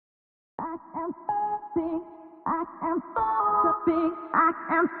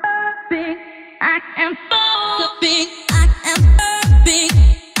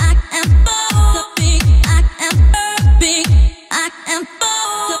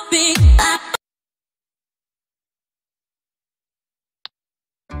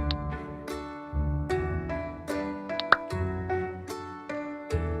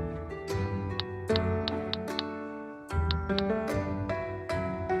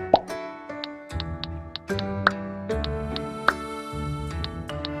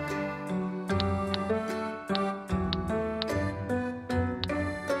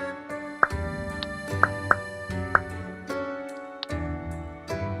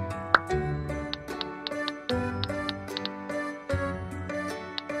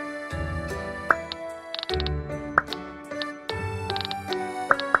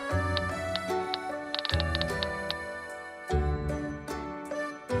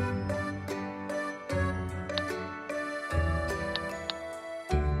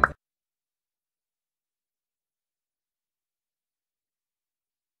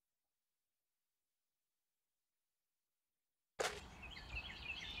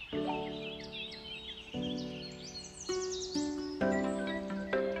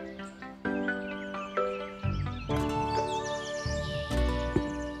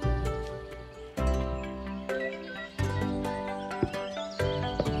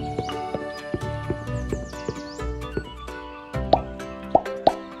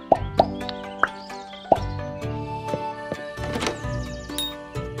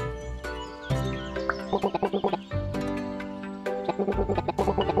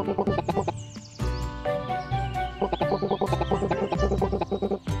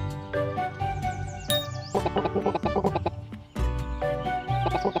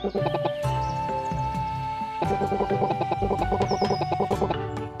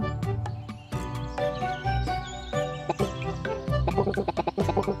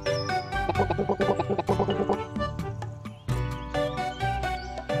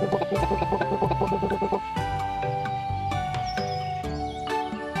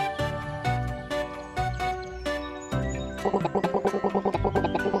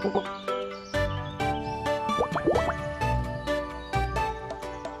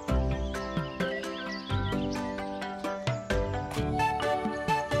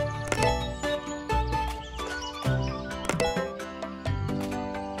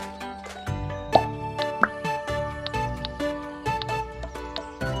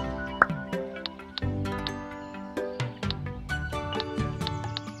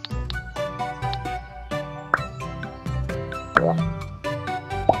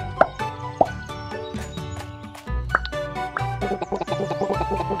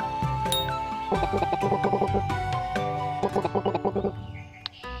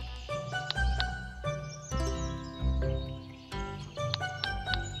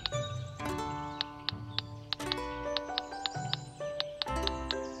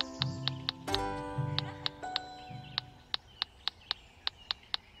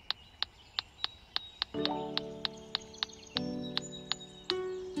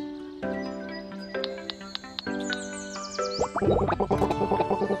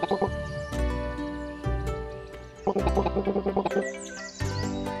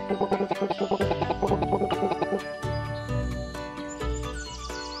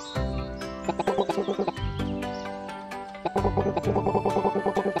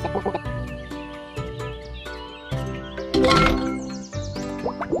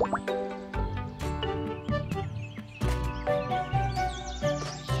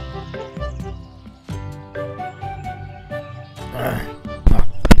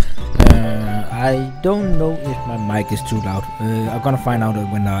I don't know if my mic is too loud. I'm gonna find out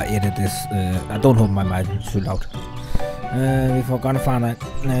when I edit this. I don't hope my mic is too loud. If we're gonna find out,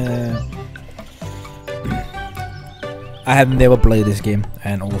 I have never played this game,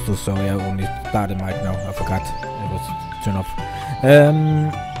 and also sorry, I only started right now. I forgot it was turned off.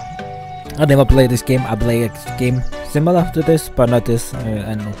 I never played this game. I play a game similar to this, but not this.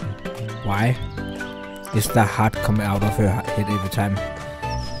 And why is the heart coming out of her head every time?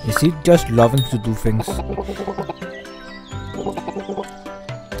 Is he just loving to do things?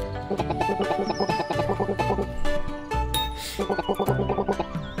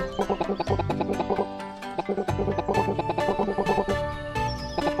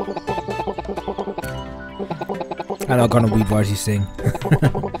 I'm not gonna read what he's saying.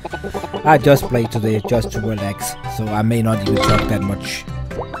 I just played today just to relax, so I may not even talk that much.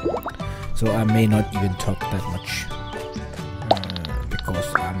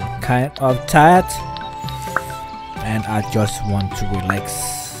 Because I'm kind of tired and I just want to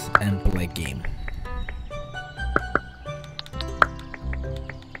relax and play game.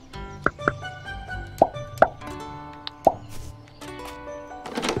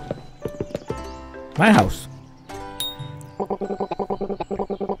 My house.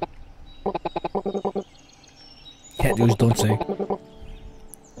 Can't use, don't say.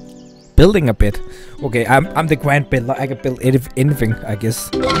 Building a bit. Okay, I'm the grand builder. I can build anything, I guess.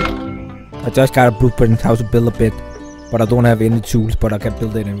 I just got a blueprint how to build a bit, but I don't have any tools, but I can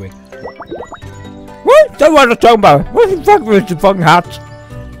build it anyway. What? That's what I'm talking about. What the fuck with the fucking heart?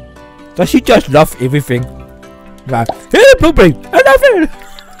 Does he just love everything? Like, hey, blueprint, I love it.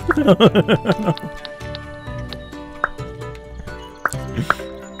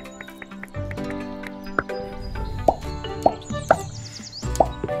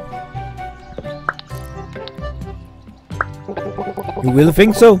 You will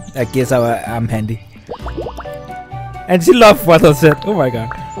think so? I guess I'm handy. And she loved what I said. Oh my god.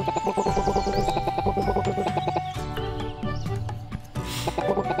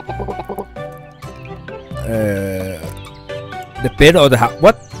 The bed or the house?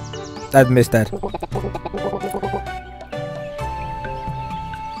 What? I missed that.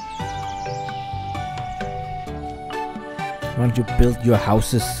 Once you build your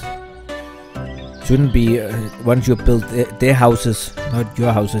houses, shouldn't be once you build their houses, not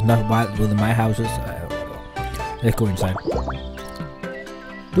your houses, not with my houses. Let's go inside.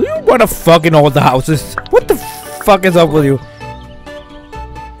 Do you wanna fuck in all the houses? What the fuck is up with you?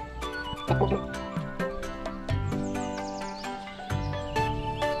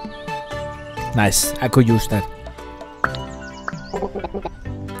 Nice, I could use that.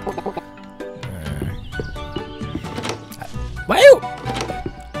 Why you?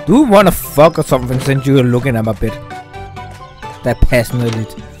 Do you wanna fuck or something since you're looking at my bed? That passionately.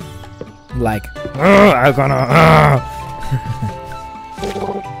 Like, I'm gonna.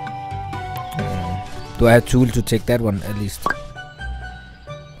 Do I have tools to take that one at least?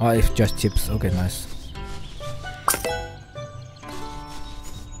 Or if just chips? Okay, nice.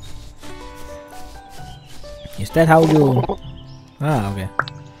 Is that how you? Ah, okay.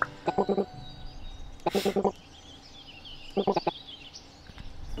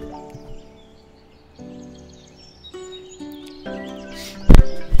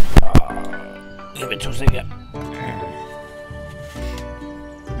 Give it 2 seconds.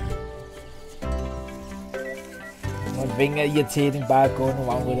 One thing irritating by going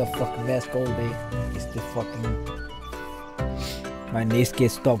around with a fucking mask all day is the fucking my knees get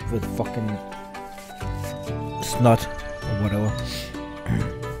stopped with fucking snot or whatever.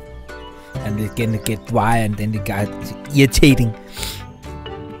 And they get dry and then it got irritating.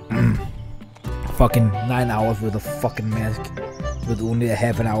 Fucking 9 hours with a fucking mask with only a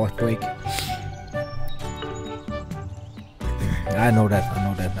half an hour break. I know that.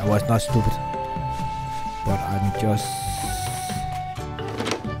 I was not stupid. But I'm just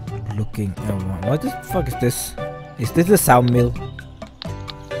looking around. What the fuck is this? Is this the sound mill?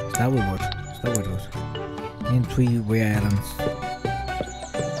 Is that what it was? In 3 rare islands.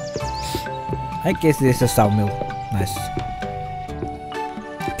 I guess this is a sound mill. Nice.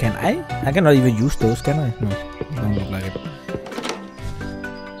 Can I? I cannot even use those, can I? No, don't look like it.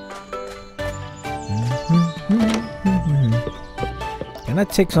 Can I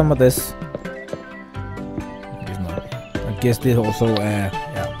take some of this? I guess not. I guess this also, yeah.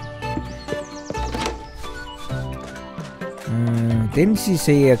 Didn't she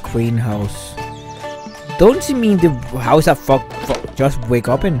say a queen house? Don't she mean the house I just wake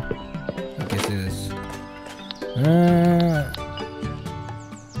up in? I guess it is.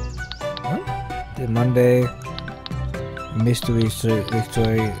 What? The Monday mystery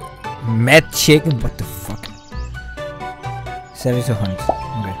victory mad chicken. What the fuck? Service a hunt.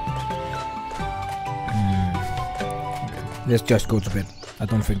 Okay. Okay. Let's just go to bed. I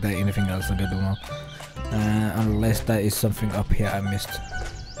don't think there's anything else I can do now. Unless there is something up here I missed.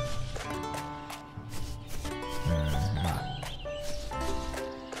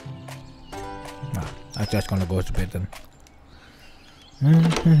 Nah. I'm just gonna go to bed then.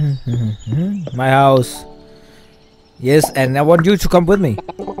 My house. Yes, and I want you to come with me.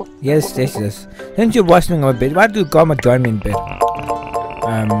 Yes. Since you're watching a bit, why do you come and join me in bed?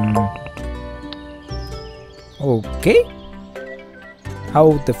 Okay.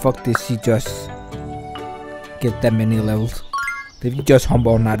 How the fuck did she just get that many levels? Did you just hump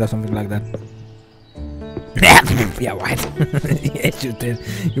all night or something like that? Yeah, right. Yes, you did.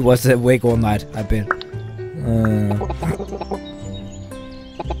 You was awake all night, I bet.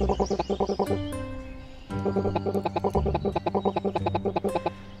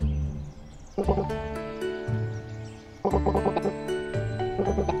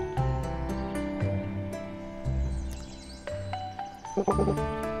 Hey,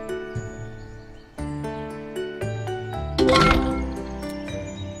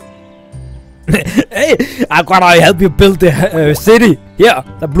 I'm gonna help you build the city. Here,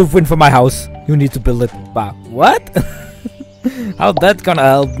 the blueprint for my house. You need to build it. But what? How that gonna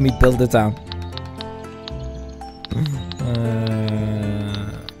help me build the town?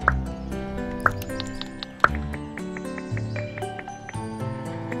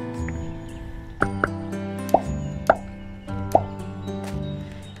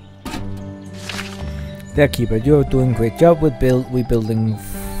 There, Keeper, you're doing a great job with rebuilding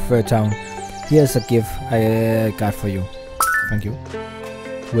Fur Town. Here's a gift I got for you. Thank you.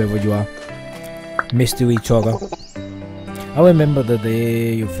 Whoever you are. Mystery Talker. I remember the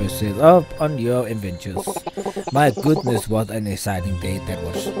day you first set up on your adventures. My goodness, what an exciting day that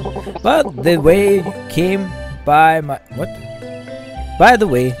was. But the way you came by my... What? By the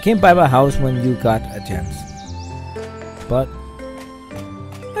way, came by my house when you got a chance. But...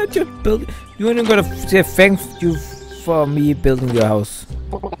 I just built... You ain't gonna say thank you for me building your house.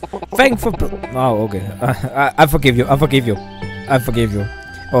 Thank for oh, okay. I forgive you. I forgive you. I forgive you.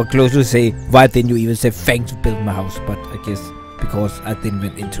 Or close to say, why didn't you even say thanks for building my house? But I guess because I didn't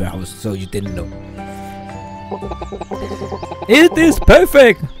went into a house, so you didn't know. It is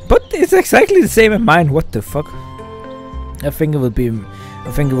perfect, but it's exactly the same as mine. What the fuck? I think it will be.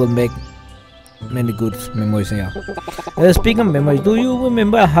 I think it will make many good memories here. Speaking of memories, do you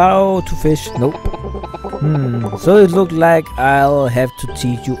remember how to fish? Nope. So it looked like I'll have to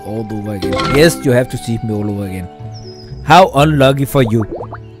teach you all over again. Yes, you have to teach me all over again. How unlucky for you.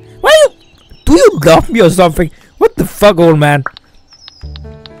 Why do you love me or something? What the fuck, old man?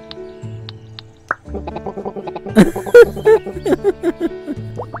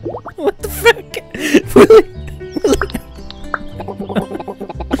 What the fuck?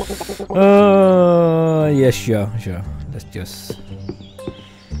 Yeah, sure. Let's just...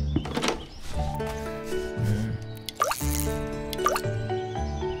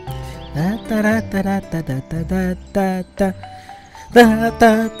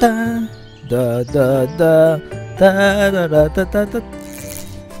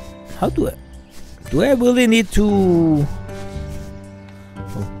 How do I really need to...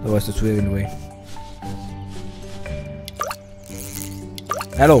 Oh, there was the tree in the way.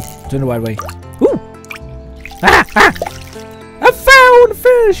 Hello, turn the right way. Woo! Ah! I found a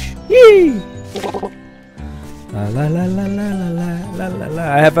fish! Yee! La la la la la la la la.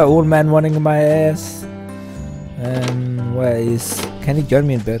 I have an old man running in my ass. Where is... Can he join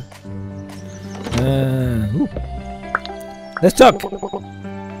me in bed? Let's talk!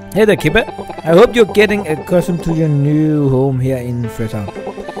 Hey there, Kiba. I hope you're getting accustomed to your new home here in Frosty.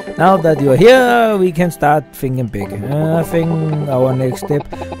 Now that you're here, we can start thinking big. I think our next step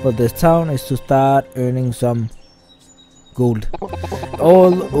for this town is to start earning some gold.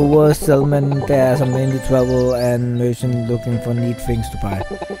 All over Selman, there are so many travel and merchants looking for neat things to buy.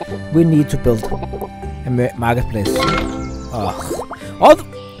 We need to build a marketplace. Oh,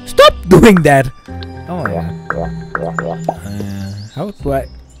 stop doing that! Oh yeah. How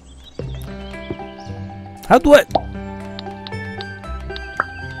do I?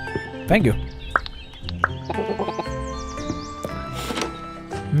 Thank you.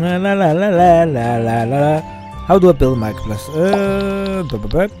 La la la la la la la la. How do I build marketplace?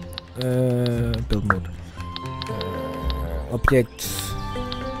 Build mode. Objects.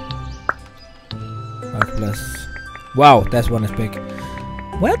 Marketplace. Wow, that's one is big.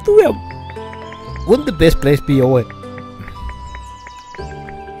 Where do we? Wouldn't the best place be over?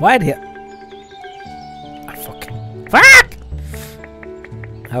 Right here. Fuck!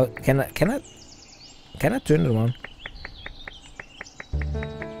 How can I turn it around?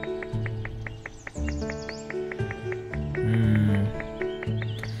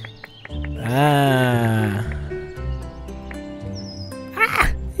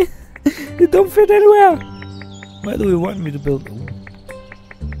 It don't fit anywhere. Where do we want me to build? Ooh.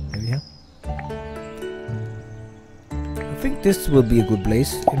 Maybe here. I think this will be a good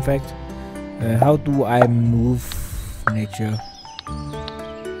place. In fact, how do I move nature?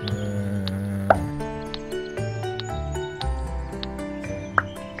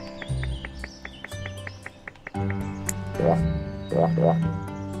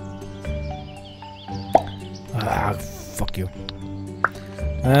 Fuck you.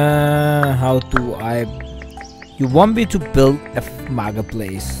 How do I... You want me to build a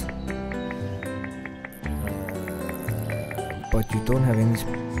marketplace, but you don't have any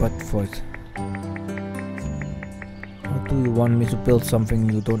spot for it. How do you want me to build something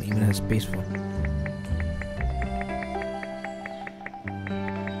you don't even have space for?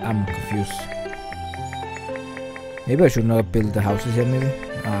 I'm confused. Maybe I should not build the houses here, maybe?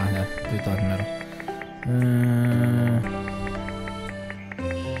 Ah, yeah, it doesn't matter.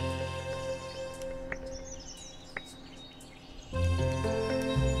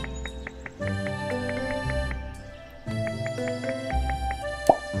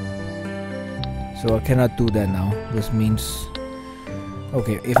 So I cannot do that now. This means...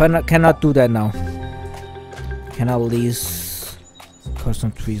 Okay, if I cannot do that now, can I at least cut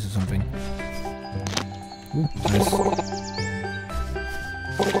some trees or something? Ooh, nice.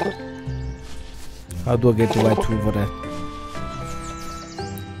 How do I get the right tool for that?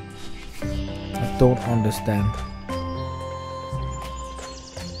 I don't understand.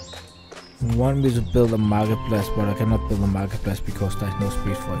 You want me to build a marketplace, but I cannot build a marketplace because there's no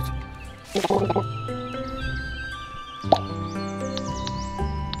space for it.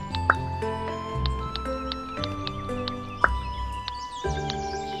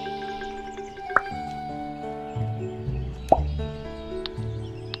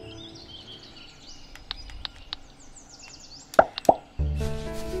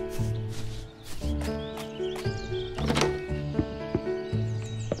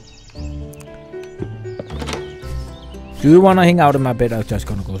 Do you wanna hang out in my bed? I'm just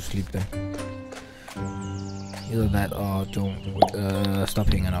gonna go to sleep then. Either that or don't stop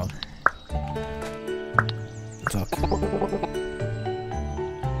hanging out. Talk.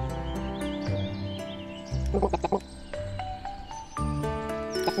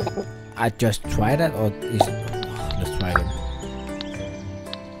 I just try that, or is let's try it.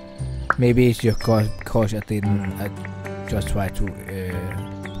 Maybe it's just cause I just try to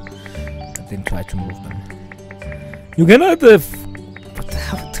I didn't try to move them. You cannot what the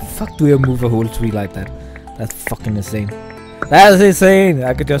fuck do you move a whole tree like that? That's fucking insane. That's insane!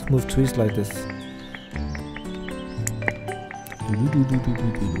 I could just move trees like this.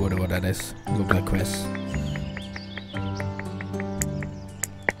 Whatever that is. Look like Quest.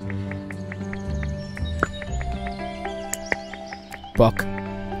 Buck.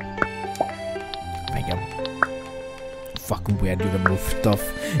 Thank you. Fucking weird, you can move stuff.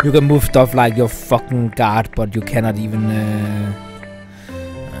 You can move stuff like your fucking guard, but you cannot even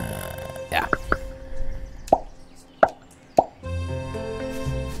yeah.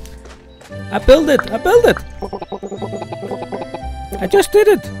 I built it! I built it! I just did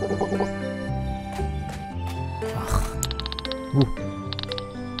it! Ooh.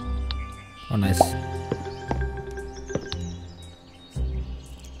 Oh, nice.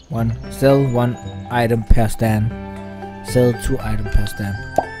 Sell 1 item per stand. Sell 2 items per stand.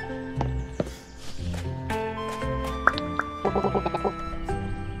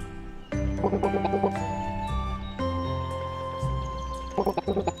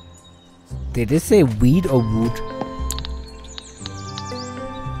 Did it say weed or wood?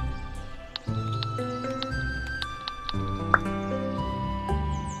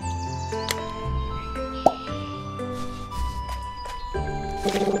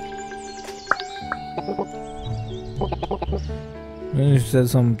 You sell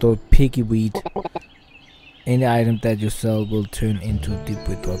some piggy weed. Any item that you sell will turn into deep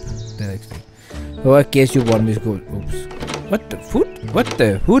with drop the next day. So I guess you want me to go. Oops. What the food? What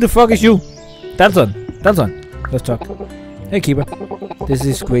the? Who the fuck is you? That's on. Let's talk. Hey Kiba. This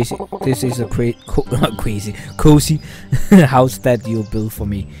is crazy. This is a crazy, cozy house that you built for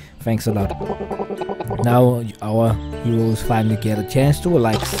me. Thanks a lot. Now our heroes finally get a chance to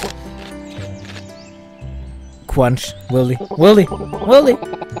relax. Crunch. Willy. I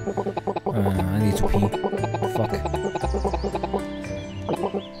need to pee. Fuck.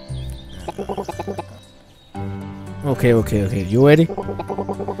 Okay. You ready?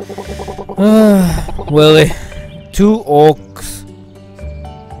 Willy. 2 orcs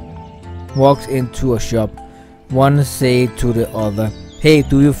walks into a shop. One say to the other, "Hey,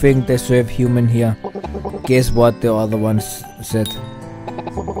 do you think they serve human here?" Guess what the other one said?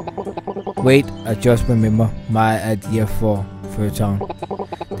 "Wait, I just remember my idea for town.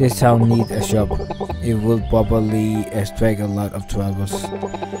 This town needs a shop. It will probably attract a lot of travelers.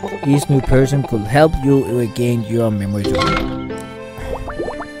 Each new person could help you regain your memory."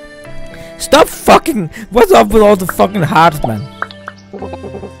 Stop fucking! What's up with all the fucking hearts, man?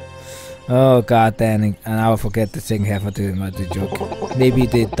 Oh god damn it! And I will forget the second half of the joke. Maybe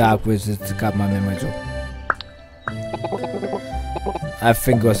the dark wizards got my memory too. I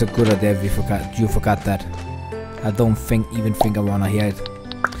think it was a good idea if you forgot that. I don't even think I wanna hear it.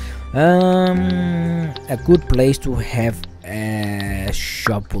 A good place to have a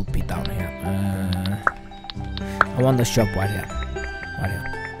shop will be down here. I want the shop right here.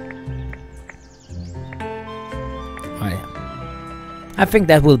 I think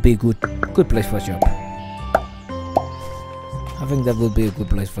that will be good place for a shop. I think that will be a good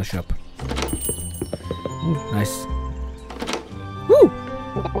place for a shop. Ooh, nice. Woo!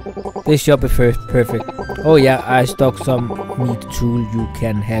 This shop is perfect. Oh yeah, I stocked some meat tool. You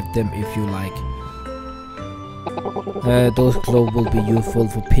can have them if you like. Those clothes will be useful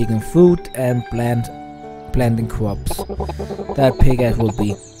for picking food and planting crops. That pickaxe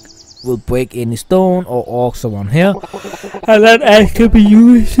will break any stone or orcs around here, and that axe can be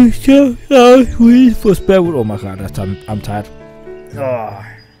used to chop out trees for spare wood. Oh my god, I'm tired. Oh,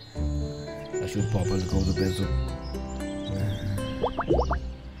 I should probably go to bed soon.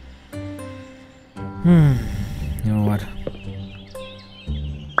 You know what?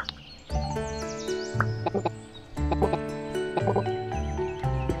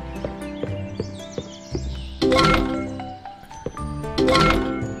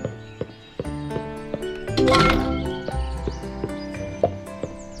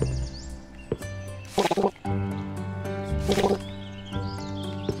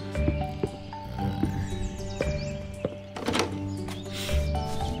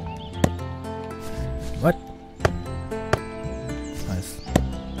 What? Nice.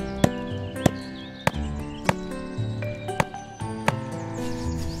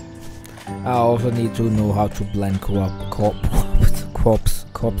 I also need to know how to blend crops.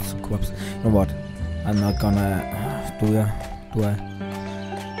 You know what? I'm not gonna. Do I?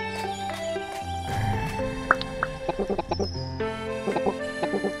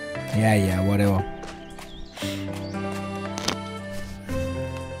 Yeah, whatever.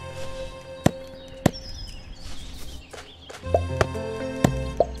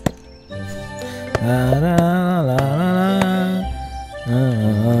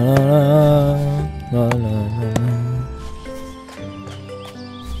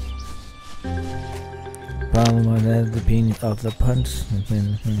 Problem at the beginning of the punch.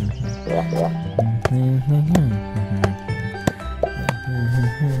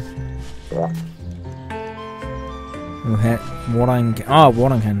 Watering can.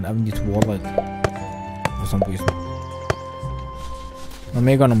 Watering can. I need to water it for some reason. I'm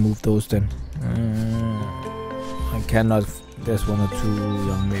maybe gonna move those then. I cannot. There's one or two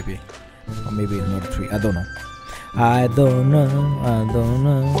young, maybe, or maybe another three. I don't know. I don't know.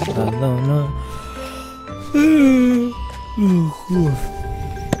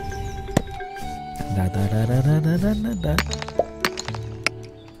 Da.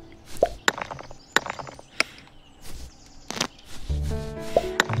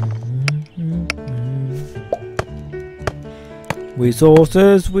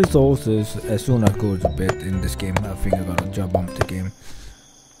 Resources. As soon as I go to bed in this game, I think I'm gonna jump on the game.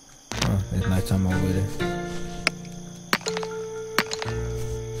 Oh, it's nighttime already.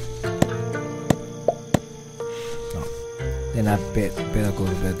 No. Then I better go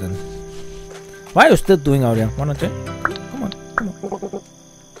to bed then. Why are you still doing out there? Wanna check?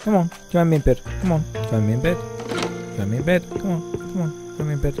 Come on. Join me in bed. Come on. Join me in bed. Come on. Join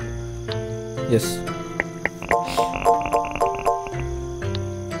me in bed. Yes.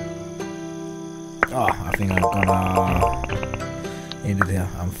 Oh, I think I'm gonna end it here.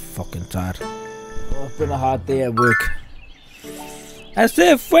 I'm fucking tired. Oh, it's been a hard day at work. I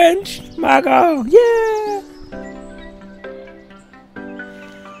said French, Marco. Yeah.